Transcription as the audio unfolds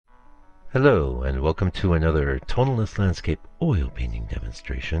Hello, and welcome to another tonalist landscape oil painting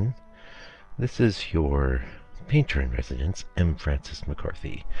demonstration. This is your painter in residence, M. Francis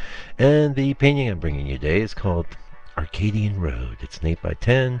McCarthy. And the painting I'm bringing you today is called Arcadian Road. It's an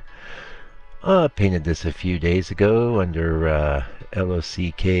 8x10. I painted this a few days ago under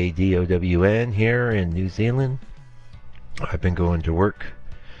LOCKDOWN here in New Zealand. I've been going to work.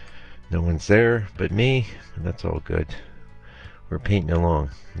 No one's there but me, and that's all good. We're painting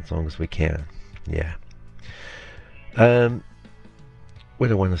along as long as we can. Yeah. Um, what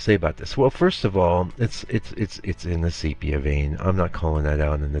do I want to say about this? Well, first of all, it's in the sepia vein. I'm not calling that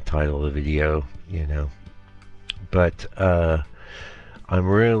out in the title of the video, But I'm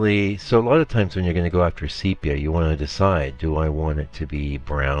really so a lot of times when you're going to go after sepia, you want to decide: do I want it to be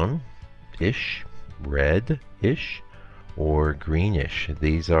brown-ish, red-ish, or greenish?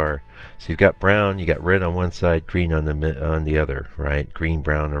 These are so you've got brown, you got red on one side, green on the other, right? Green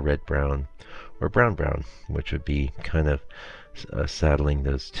brown or red brown or brown brown, which would be kind of saddling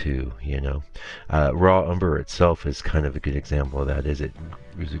those two. Raw umber itself is kind of a good example of that. Is it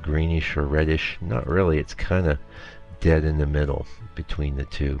greenish or reddish? Not really. It's kind of dead in the middle between the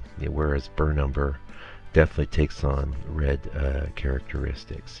two. Whereas burn umber definitely takes on red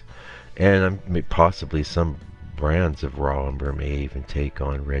characteristics, and possibly some brands of raw umber may even take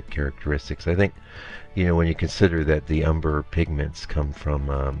on red characteristics. I think, when you consider that the umber pigments come from,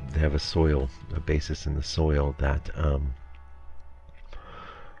 they have a basis in the soil that,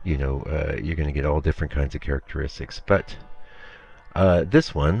 you're going to get all different kinds of characteristics. But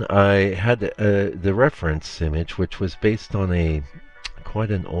this one, I had the reference image, which was based on quite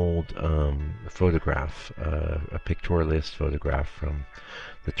an old photograph, a pictorialist photograph from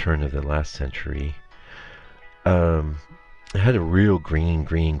the turn of the last century. It had a real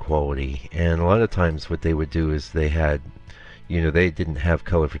green quality, and a lot of times what they would do is they didn't have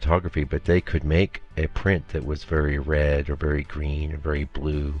color photography, but they could make a print that was very red or very green or very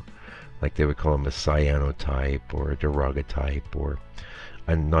blue, like they would call them a cyanotype or a daguerreotype. Or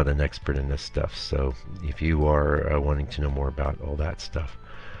I'm not an expert in this stuff, so if you are wanting to know more about all that stuff,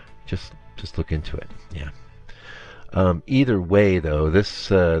 just look into it. Yeah. Either way, though, this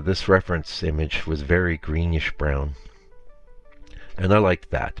reference image was very greenish brown, and I liked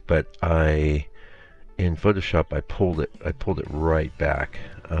that. But in Photoshop, I pulled it right back.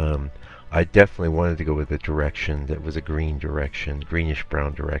 I definitely wanted to go with a direction that was a green direction, greenish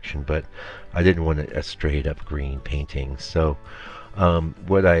brown direction, but I didn't want a straight up green painting. So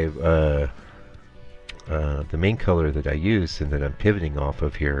the main color that I use and that I'm pivoting off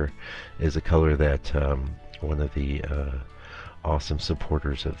of here is a color that one of the awesome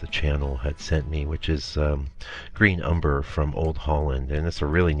supporters of the channel had sent me, which is green umber from Old Holland, and it's a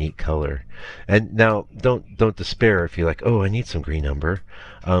really neat color. And now, don't despair if you're like, oh, I need some green umber.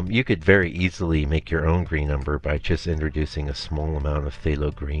 You could very easily make your own green umber by just introducing a small amount of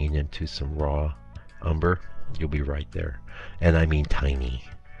phthalo green into some raw umber. You'll be right there, and I mean tiny.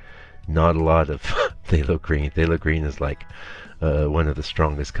 Not a lot of phthalo green. Phthalo green is like one of the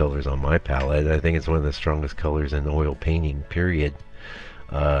strongest colors on my palette. I think it's one of the strongest colors in oil painting, period.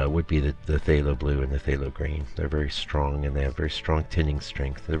 Would be the phthalo blue and the phthalo green. They're very strong, and they have very strong tinting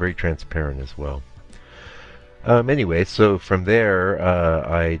strength. They're very transparent as well. Anyway, so from there,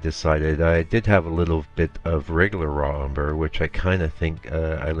 I decided I did have a little bit of regular raw umber, which I kind of think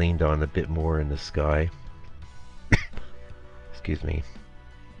I leaned on a bit more in the sky. Excuse me.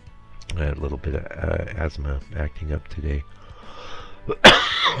 I had a little bit of asthma acting up today.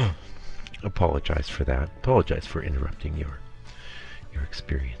 Apologize for that. Apologize for interrupting your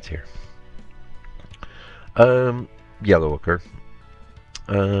experience here. Yellow ochre.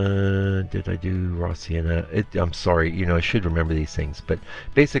 Did I do raw sienna? I'm sorry. I should remember these things, but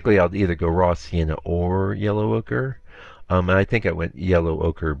basically, I'll either go raw sienna or yellow ochre. I think I went yellow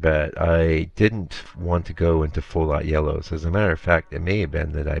ochre, but I didn't want to go into full-out yellows. As a matter of fact, it may have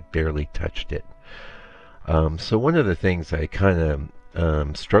been that I barely touched it. So one of the things I kind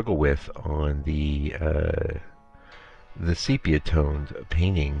of struggle with on the sepia-toned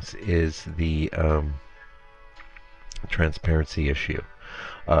paintings is the transparency issue.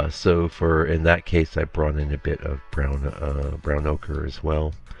 So in that case, I brought in a bit of brown ochre as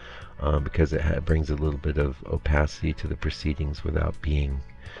well. Because it brings a little bit of opacity to the proceedings without being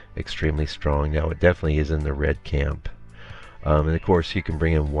extremely strong. Now, it definitely is in the red camp. And of course, you can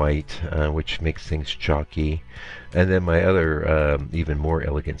bring in white, which makes things chalky. And then my other, even more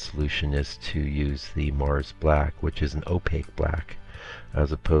elegant solution is to use the Mars black, which is an opaque black,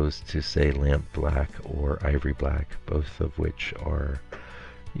 as opposed to, say, lamp black or ivory black, both of which are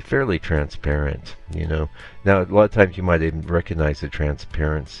fairly transparent, you know. Now, a lot of times you might even recognize the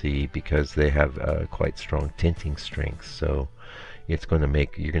transparency because they have quite strong tinting strength. So it's going to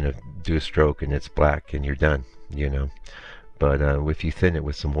make, you're going to do a stroke and it's black and you're done, you know. But if you thin it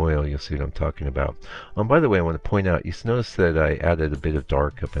with some oil, you'll see what I'm talking about. By the way, I want to point out, you notice that I added a bit of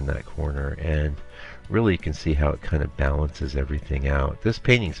dark up in that corner, and really you can see how it kind of balances everything out. This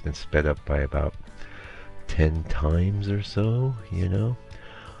painting's been sped up by about 10 times or so, you know.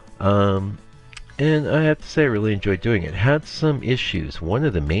 And I have to say I really enjoyed doing it. Had some issues. One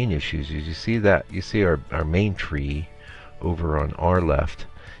of the main issues is you see our main tree over on our left.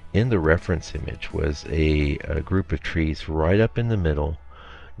 In the reference image was a group of trees right up in the middle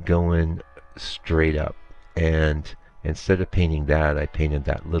going straight up. And instead of painting that, I painted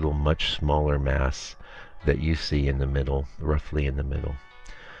that little much smaller mass that you see in the middle, roughly in the middle.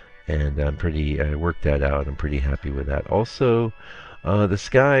 And I worked that out. I'm pretty happy with that. Also, the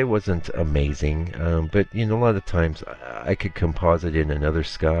sky wasn't amazing, but you know, a lot of times I could composite in another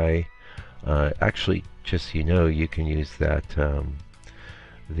sky. Actually, just so you know, you can use that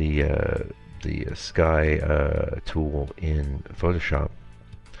the sky tool in Photoshop,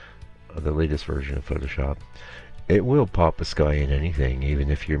 the latest version of Photoshop. It will pop a sky in anything, even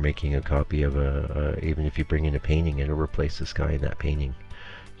if you're making a copy of even if you bring in a painting, it'll replace the sky in that painting.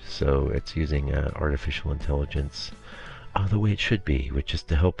 So it's using artificial intelligence the way it should be, which is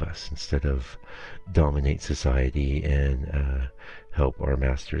to help us instead of dominate society and help our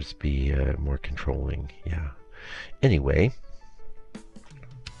masters be more controlling. Yeah. Anyway,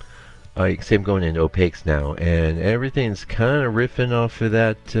 you can see I'm going in opaques now, and everything's kind of riffing off of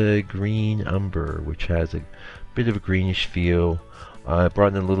that green umber, which has a bit of a greenish feel. I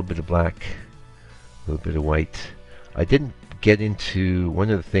brought in a little bit of black, a little bit of white. I didn't get into one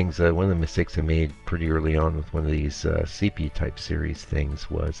of the things, one of the mistakes I made pretty early on with one of these sepia type series things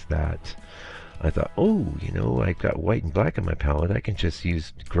was that I thought, oh, you know, I've got white and black in my palette. I can just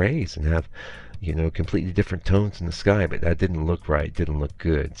use grays and have, you know, completely different tones in the sky, but that didn't look right, didn't look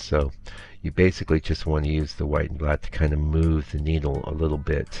good. So you basically just want to use the white and black to kind of move the needle a little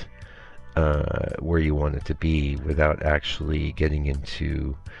bit where you want it to be without actually getting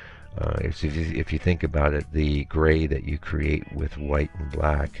into if you think about it, the gray that you create with white and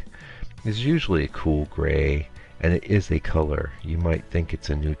black is usually a cool gray, and it is a color. You might think it's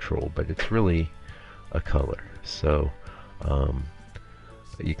a neutral, but it's really a color. So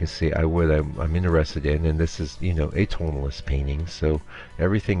you can see I'm interested in, and this is, you know, a tonalist painting, so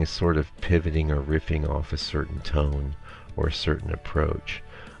everything is sort of pivoting or riffing off a certain tone or a certain approach.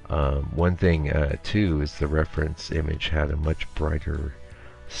 One thing too is the reference image had a much brighter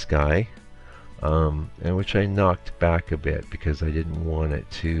sky, and which I knocked back a bit because I didn't want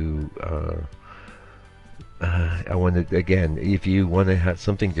it to I wanted, again, if you want to have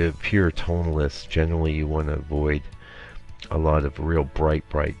something to pure tonalist, generally you want to avoid a lot of real bright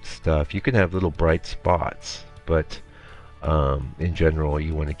stuff. You can have little bright spots, but in general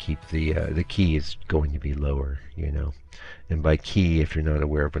you want to keep the key is going to be lower, you know. And by key, if you're not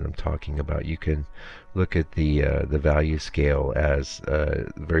aware of what I'm talking about, you can look at the value scale as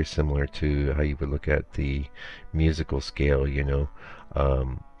very similar to how you would look at the musical scale. You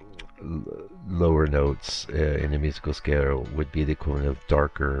know, lower notes in the musical scale would be the equivalent of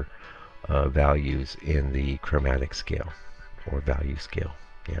darker values in the chromatic scale or value scale.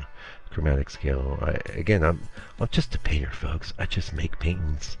 Yeah, chromatic scale. I'm just a painter, folks. I just make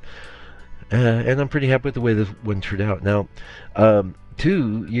paintings. And I'm pretty happy with the way this one turned out. Now,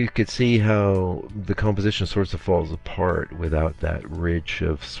 two, you could see how the composition sort of falls apart without that ridge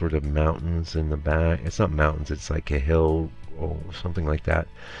of sort of mountains in the back. It's not mountains, it's like a hill or something like that.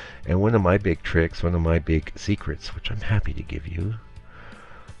 And one of my big tricks, one of my big secrets, which I'm happy to give you,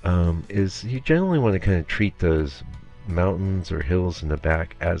 is you generally want to kind of treat those mountains or hills in the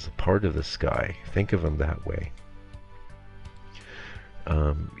back as a part of the sky. Think of them that way.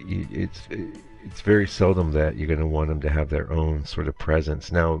 It's very seldom that you're going to want them to have their own sort of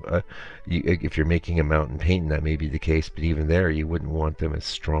presence. Now, if you're making a mountain painting, that may be the case, but even there, you wouldn't want them as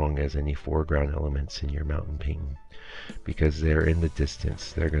strong as any foreground elements in your mountain painting because they're in the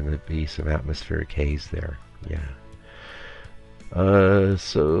distance. They're going to be some atmospheric haze there. Yeah.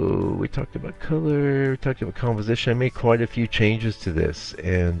 So we talked about color, we talked about composition. I made quite a few changes to this,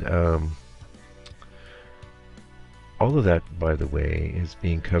 and all of that, by the way, is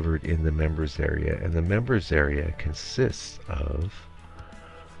being covered in the members area, and the members area consists of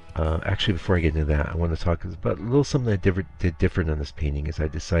actually, before I get into that, I want to talk about a little something I did different on this painting. Is I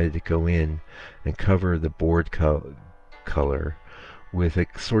decided to go in and cover the board color with a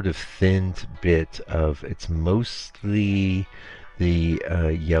sort of thinned bit of, it's mostly the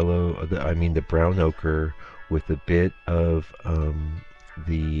yellow, I mean the brown ochre with a bit of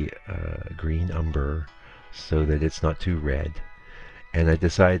the green umber so that it's not too red. And I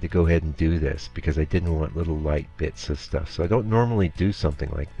decided to go ahead and do this because I didn't want little light bits of stuff. So I don't normally do something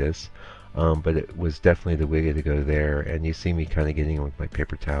like this, but it was definitely the way to go there. And you see me kind of getting with my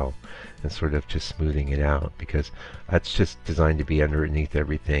paper towel and sort of just smoothing it out because that's just designed to be underneath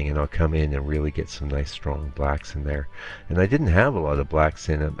everything. And I'll come in and really get some nice strong blacks in there. And I didn't have a lot of blacks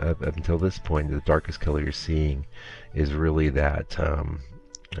in up until this point. The darkest color you're seeing is really that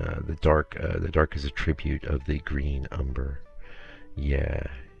the dark is a tribute of the green umber. Yeah.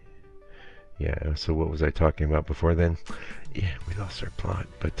 Yeah, so what was I talking about before then? Yeah, we lost our plot,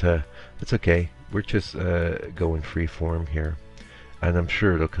 but it's okay. We're just going free form here. And I'm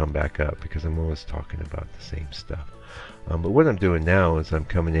sure it'll come back up because I'm always talking about the same stuff. But what I'm doing now is I'm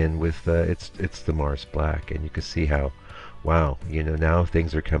coming in with, it's the Mars Black, and you can see how, wow, you know, now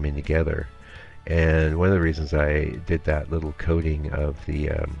things are coming together. And one of the reasons I did that little coating of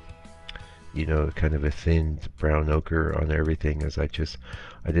the you know, kind of a thin brown ochre on everything, as I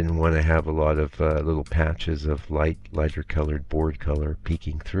didn't want to have a lot of little patches of lighter colored board color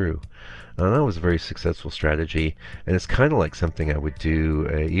peeking through. That was a very successful strategy, and it's kind of like something I would do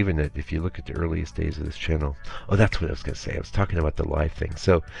even if you look at the earliest days of this channel. Oh, that's what I was going to say. I was talking about the live thing.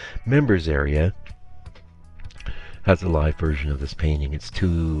 So, members area has a live version of this painting. It's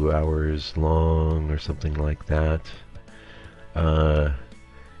 2 hours long or something like that.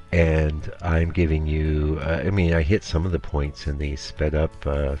 And I'm giving you, I mean, I hit some of the points in the sped up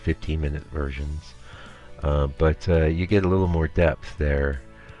 15-minute versions, but you get a little more depth there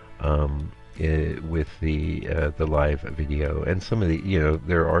with the live video. And some of the, you know,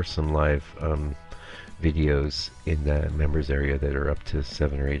 there are some live videos in the members area that are up to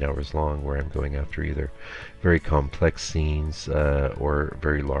 7 or 8 hours long, where I'm going after either very complex scenes or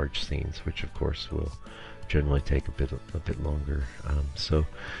very large scenes, which of course will generally take a bit longer. So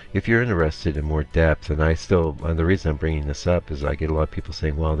if you're interested in more depth, and the reason I'm bringing this up is I get a lot of people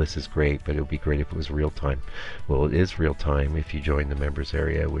saying, well, this is great, but it would be great if it was real time. Well, it is real time if you join the members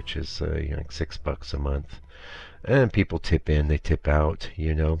area, which is you know, like $6 a month. And people tip in, they tip out,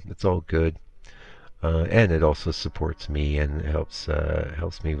 you know, it's all good. And it also supports me and helps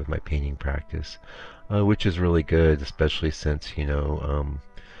me with my painting practice, which is really good, especially since, you know,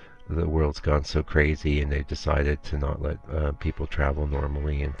 the world's gone so crazy and they've decided to not let people travel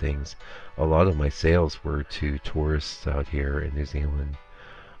normally and things. A lot of my sales were to tourists out here in New Zealand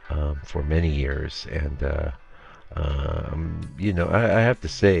for many years, and you know, I have to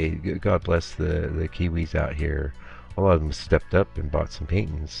say, God bless the Kiwis out here. A lot of them stepped up and bought some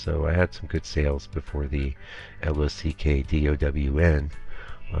paintings, so I had some good sales before the LOCKDOWN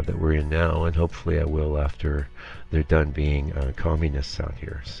that we're in now, and hopefully I will after they're done being communists out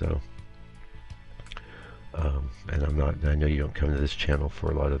here. So, and I know you don't come to this channel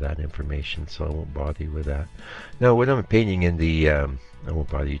for a lot of that information, so I won't bother you with that. Now, when I'm painting in the, I won't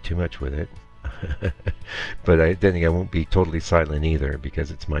bother you too much with it. But then again, I won't be totally silent either,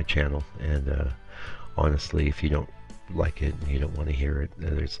 because it's my channel, and honestly, if you don't like it and you don't want to hear it,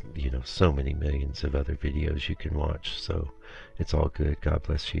 there's, you know, so many millions of other videos you can watch, so it's all good. God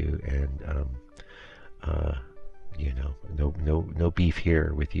bless you, and you know, no beef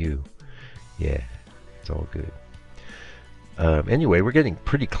here with you. Yeah, it's all good. Anyway, we're getting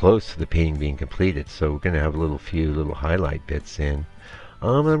pretty close to the painting being completed, so we're going to have a few little highlight bits in.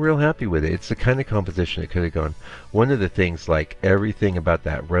 I'm real happy with it. It's the kind of composition that could have gone. One of the things, like, everything about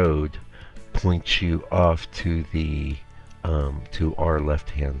that road points you off to the to our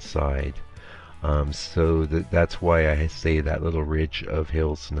left-hand side. So that's why I say that little ridge of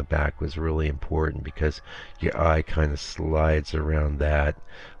hills in the back was really important, because your eye kind of slides around that,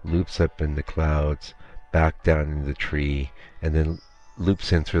 loops up in the clouds, back down into the tree, and then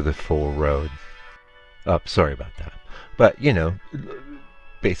loops in through the full road. Sorry about that. But, you know,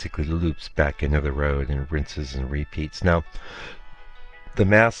 basically loops back into the road and rinses and repeats. Now, the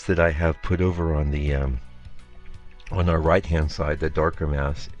mask that I have put over on the on our right hand side, the darker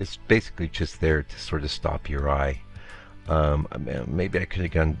mask, is basically just there to sort of stop your eye. Maybe I could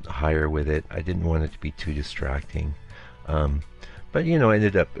have gone higher with it. I didn't want it to be too distracting. But, you know, I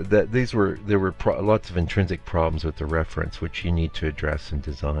ended up that there were lots of intrinsic problems with the reference, which you need to address in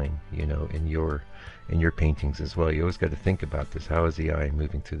design, you know, in your paintings as well. You always got to think about this. How is the eye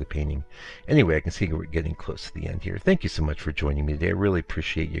moving through the painting? Anyway, I can see we're getting close to the end here. Thank you so much for joining me today. I really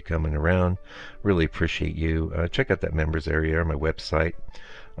appreciate you coming around. Really appreciate you. Check out that members area on my website.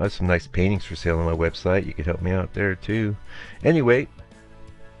 I have some nice paintings for sale on my website. You can help me out there too. Anyway,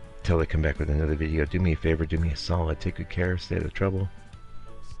 till I come back with another video. Do me a favor, do me a solid, take good care, stay out of trouble.